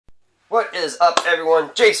What is up,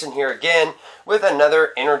 everyone? Jason here again with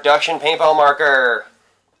another introduction paintball marker.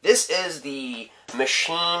 This is the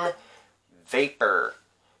Machine Vapor.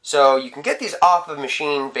 So you can get these off of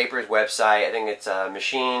Machine Vapor's website. I think it's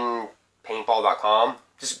machinepaintball.com.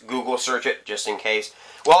 Just Google search it just in case.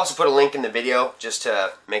 We'll also put a link in the video just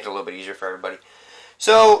to make it a little bit easier for everybody.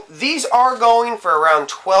 So these are going for around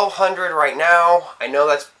 $1,200 right now. I know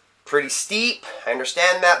that's pretty steep. I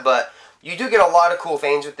understand that, but you do get a lot of cool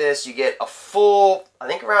things with this. You get a full, I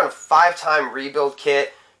think around a 5-time rebuild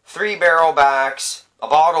kit, 3 barrel backs, a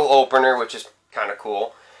bottle opener, which is kind of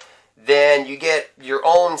cool. Then you get your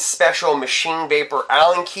own special Machine Vapor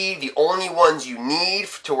Allen key, the only ones you need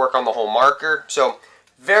to work on the whole marker. So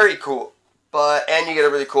very cool. And you get a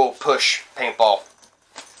really cool push paintball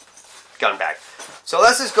gun bag. So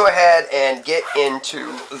let's just go ahead and get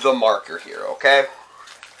into the marker here, okay?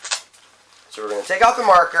 So we're going to take out the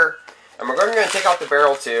marker, and we're going to take out the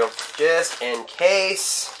barrel too, just in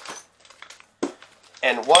case.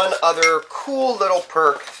 And one other cool little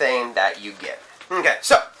perk thing that you get. Okay,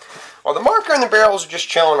 so while the marker and the barrels are just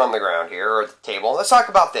chilling on the ground here, or the table, let's talk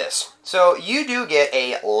about this. So you do get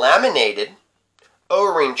a laminated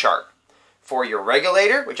O-ring chart for your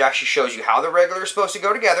regulator, which actually shows you how the regulator is supposed to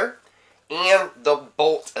go together, and the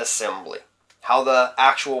bolt assembly, how the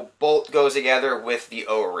actual bolt goes together with the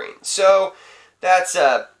O-ring. So that's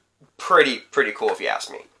pretty cool if you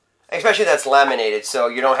ask me. Especially that's laminated, so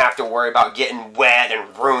you don't have to worry about getting wet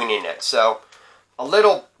and ruining it. So a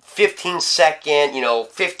little 15-second,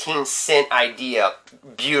 15-cent idea,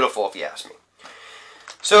 beautiful if you ask me.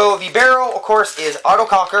 So the barrel, of course, is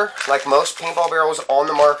auto-cocker, like most paintball barrels on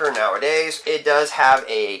the marker nowadays. It does have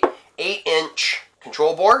a 8-inch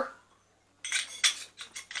control board,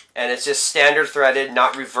 and it's just standard threaded,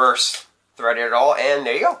 not reverse threaded at all. And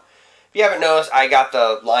there you go. If you haven't noticed, I got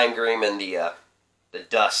the lime green and the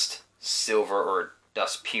dust silver or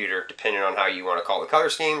dust pewter, depending on how you want to call the color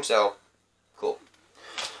scheme. So cool.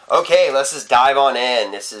 Okay, let's just dive on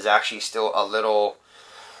in. This is actually still a little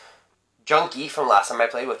junky from last time I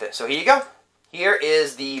played with it. So here you go. Here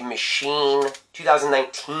is the Machine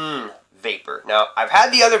 2019 Vapor. Now, I've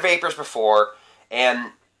had the other Vapors before,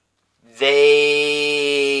 and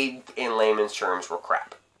they, in layman's terms, were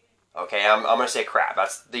crap. Okay, I'm going to say crap.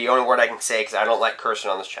 That's the only word I can say because I don't like cursing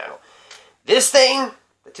on this channel. This thing,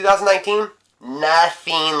 the 2019,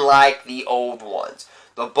 nothing like the old ones.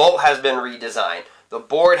 The bolt has been redesigned. The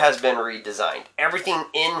board has been redesigned. Everything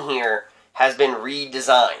in here has been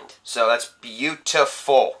redesigned. So that's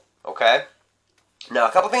beautiful, okay? Now,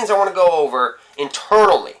 a couple things I want to go over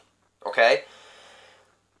internally, okay?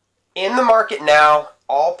 In the market now,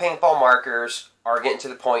 all paintball markers are getting to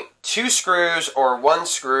the point 2 screws or 1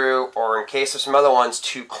 screw, or in case of some other ones,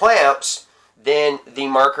 2 clamps. Then the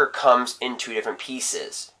marker comes in 2 different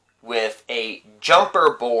pieces with a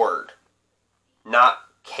jumper board, not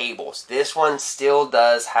cables. This one still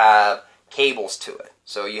does have cables to it.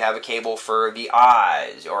 So you have a cable for the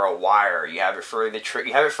eyes or a wire. You have it for the trick.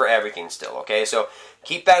 You have it for everything still, okay? So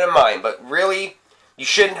keep that in mind. But really, you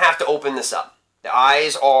shouldn't have to open this up. The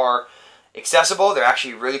eyes are accessible. They're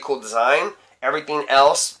actually really cool design. Everything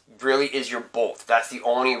else really is your bolt. That's the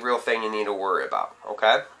only real thing you need to worry about,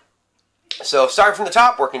 okay? So starting from the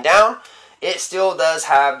top, working down, it still does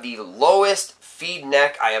have the lowest feed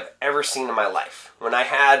neck I have ever seen in my life. When I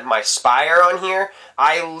had my Spire on here,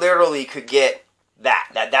 I literally could get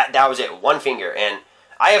that was it, 1 finger, and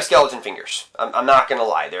I have skeleton fingers. I'm not gonna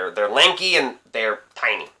lie, they're lanky and they're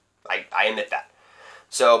tiny. I admit that.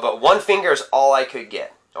 So, but 1 finger is all I could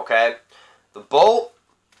get. Okay, the bolt,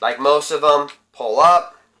 like most of them, pull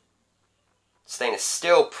up. This thing is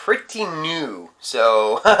still pretty new,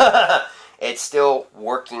 so it's still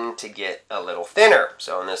working to get a little thinner.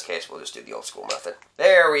 So in this case, we'll just do the old school method.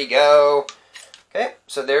 There we go. Okay,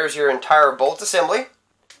 so there's your entire bolt assembly.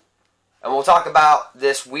 And we'll talk about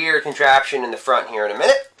this weird contraption in the front here in a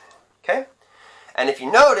minute. Okay, and if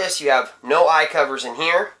you notice, you have no eye covers in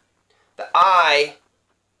here. The eye,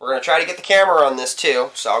 we're going to try to get the camera on this too,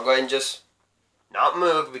 so I'll go ahead and just not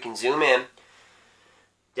move. We can zoom in.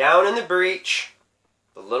 Down in the breech,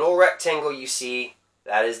 the little rectangle you see,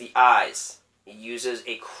 that is the eyes. It uses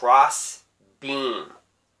a cross beam.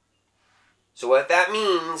 So what that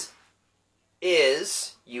means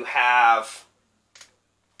is you have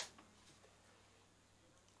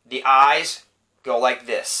the eyes go like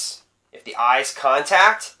this. If the eyes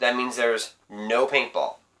contact, that means there's no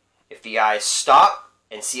paintball. If the eyes stop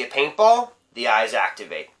and see a paintball, the eyes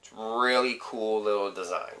activate. It's really cool little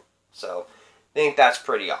design. So I think that's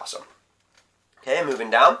pretty awesome. Okay, moving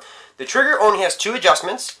down. The trigger only has 2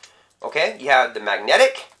 adjustments. Okay, you have the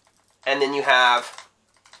magnetic, and then you have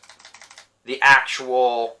the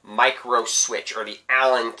actual micro switch or the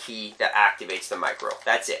Allen key that activates the micro.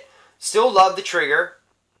 That's it. Still love the trigger.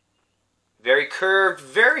 Very curved,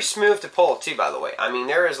 very smooth to pull too, by the way. I mean,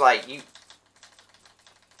 there is like,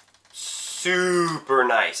 super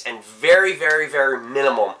nice and very, very, very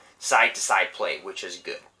minimum side-to-side play, which is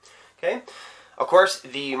good. Okay. Of course,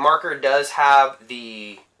 the marker does have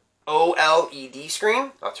the OLED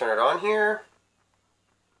screen. I'll turn it on here.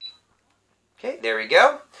 Okay, there we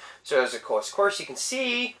go. So as of course you can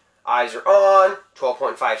see, eyes are on,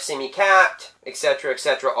 12.5 semi-capped, etc.,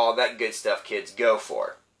 etc., all that good stuff kids go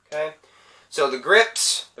for. Okay. So the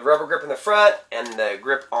grips, the rubber grip in the front and the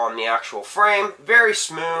grip on the actual frame, very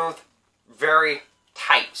smooth, very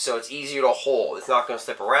tight, so it's easier to hold. It's not going to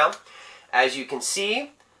slip around. As you can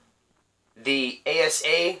see, the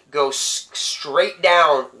ASA goes straight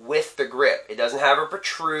down with the grip. It doesn't have a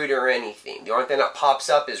protrude or anything. The only thing that pops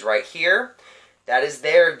up is right here. That is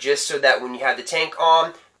there just so that when you have the tank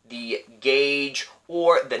on, the gauge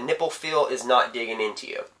or the nipple feel is not digging into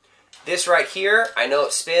you. This right here, I know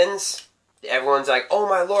it spins. Everyone's like, oh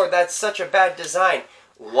my lord, that's such a bad design.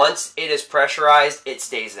 Once it is pressurized, it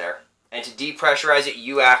stays there. And to depressurize it,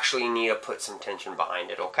 you actually need to put some tension behind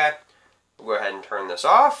it, okay? We'll go ahead and turn this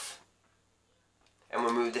off. And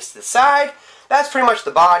we'll move this to the side. That's pretty much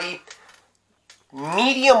the body.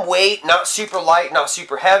 Medium weight, not super light, not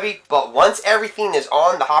super heavy. But once everything is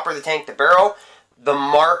on, the hopper, the tank, the barrel, the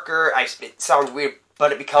marker, it sounds weird,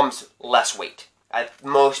 but it becomes less weight. At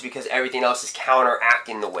most because everything else is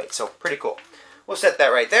counteracting the weight. So pretty cool. We'll set that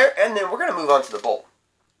right there. And then we're going to move on to the bolt.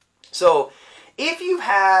 So if you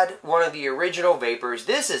had one of the original Vapors,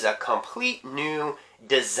 this is a complete new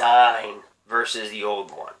design versus the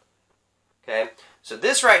old one. Okay. So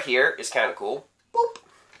this right here is kind of cool. Boop.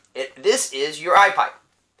 This is your eye pipe.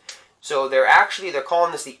 So they're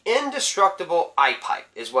calling this the indestructible eye pipe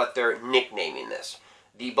is what they're nicknaming this.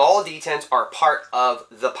 The ball detents are part of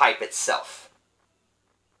the pipe itself.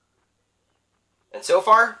 And so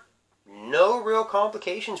far, no real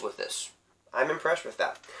complications with this. I'm impressed with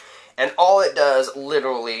that. And all it does,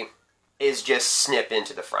 literally, is just snip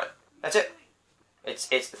into the front. That's it.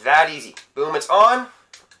 It's that easy. Boom, it's on.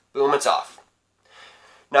 Boom, it's off.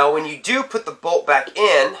 Now, when you do put the bolt back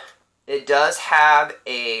in, it does have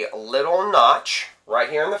a little notch right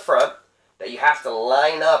here in the front that you have to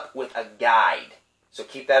line up with a guide. So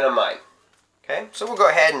keep that in mind. Okay, so we'll go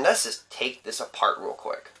ahead and let's just take this apart real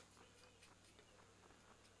quick.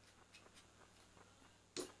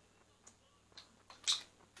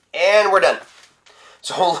 And we're done.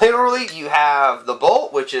 So literally you have the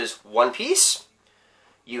bolt, which is one piece.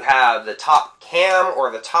 You have the top cam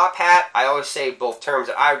or the top hat. I always say both terms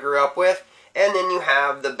that I grew up with. And then you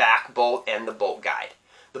have the back bolt and the bolt guide.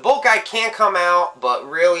 The bolt guide can come out, but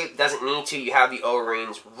really doesn't need to. You have the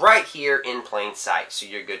O-rings right here in plain sight, so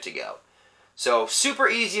you're good to go. So super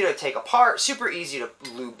easy to take apart, super easy to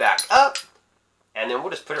lube back up. And then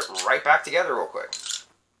we'll just put it right back together real quick.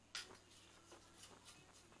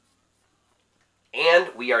 And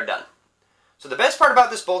we are done. So the best part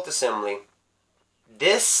about this bolt assembly,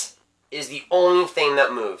 this is the only thing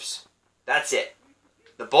that moves. That's it.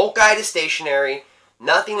 The bolt guide is stationary.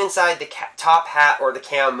 Nothing inside the top hat or the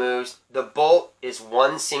cam moves. The bolt is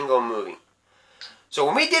one single moving. So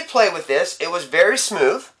when we did play with this, it was very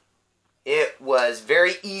smooth. It was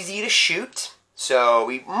very easy to shoot. So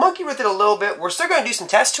we monkeyed with it a little bit. We're still going to do some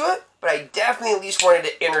tests to it, but I definitely at least wanted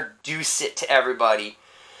to introduce it to everybody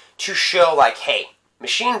to show like, hey,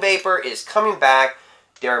 Machine Vapor is coming back.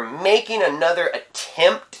 They're making another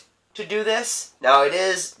attempt to do this. Now it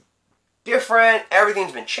is different.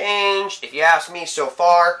 Everything's been changed. If you ask me so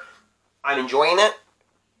far, I'm enjoying it.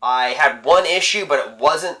 I had one issue, but it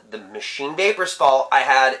wasn't the Machine Vapor's fault. I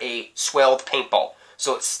had a swelled paintball,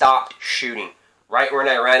 so it stopped shooting right when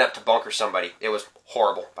I ran up to bunker somebody. It was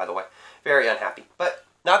horrible, by the way. Very unhappy, but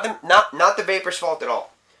not the Vapor's fault at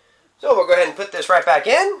all. So we'll go ahead and put this right back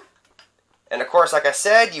in. And of course, like I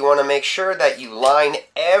said, you want to make sure that you line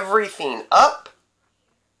everything up.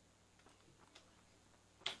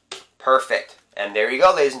 Perfect. And there you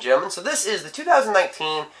go, ladies and gentlemen. So this is the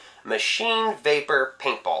 2019 Machine Vapor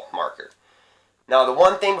Paintball marker. Now, the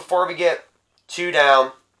one thing before we get too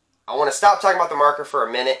down, I want to stop talking about the marker for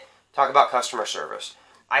a minute, talk about customer service.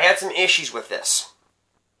 I had some issues with this.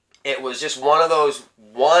 It was just one of those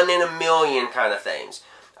one in a million kind of things.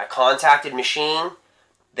 I contacted Machine.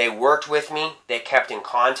 They worked with me. They kept in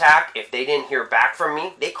contact. If they didn't hear back from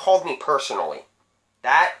me, they called me personally.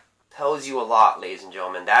 That tells you a lot, ladies and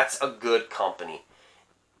gentlemen. That's a good company.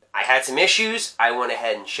 I had some issues. I went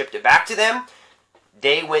ahead and shipped it back to them.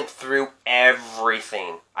 They went through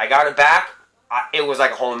everything. I got it back. It was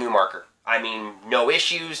like a whole new marker. I mean, no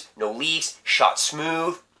issues, no leaks, shot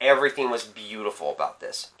smooth. Everything was beautiful about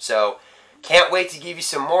this. So, can't wait to give you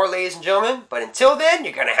some more, ladies and gentlemen. But until then,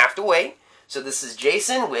 you're going to have to wait. So this is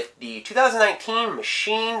Jason with the 2019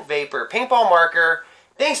 Machine Vapor Paintball Marker.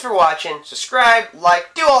 Thanks for watching. Subscribe,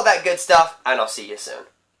 like, do all that good stuff, and I'll see you soon.